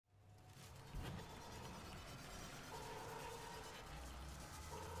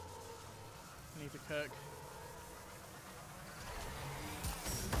cook.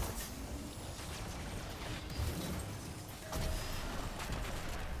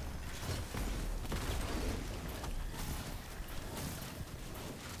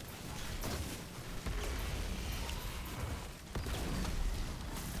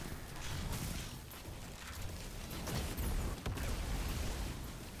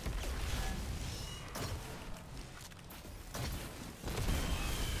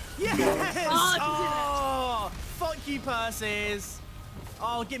 Yes! Oh, fuck you, Percy's.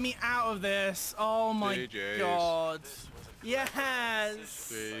 Oh, get me out of this. Oh my GG's. god. Yes.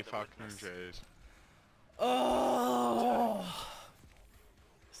 The fucking J's. Oh.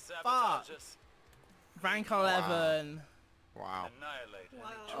 Fuck. Rank 11. Wow.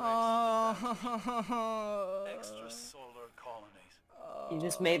 Oh. Extrasolar colonies. You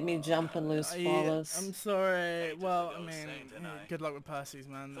just made me jump and lose flawless. I'm sorry. Well, I mean, good luck with Percy's,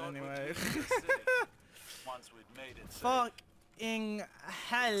 man. Anyway. Fucking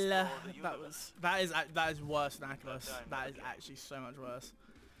hell. That is worse than Aculus. That is actually so much worse.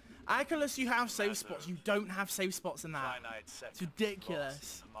 Aculus, you have save spots. You don't have save spots in that. It's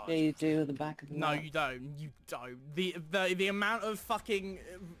ridiculous. Yeah, you do. The back of the No, map. you don't. You don't. The amount of fucking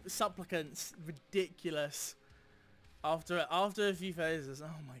supplicants, ridiculous. After a few phases, oh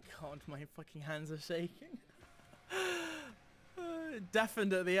my god, my fucking hands are shaking.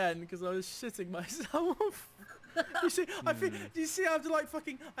 Deafened at the end because I was shitting myself. You see, do you see? I have to like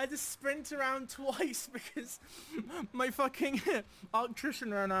fucking, I had to sprint around twice because my fucking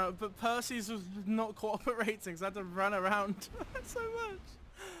electrician ran out, but Percy's was not cooperating, so I had to run around so much.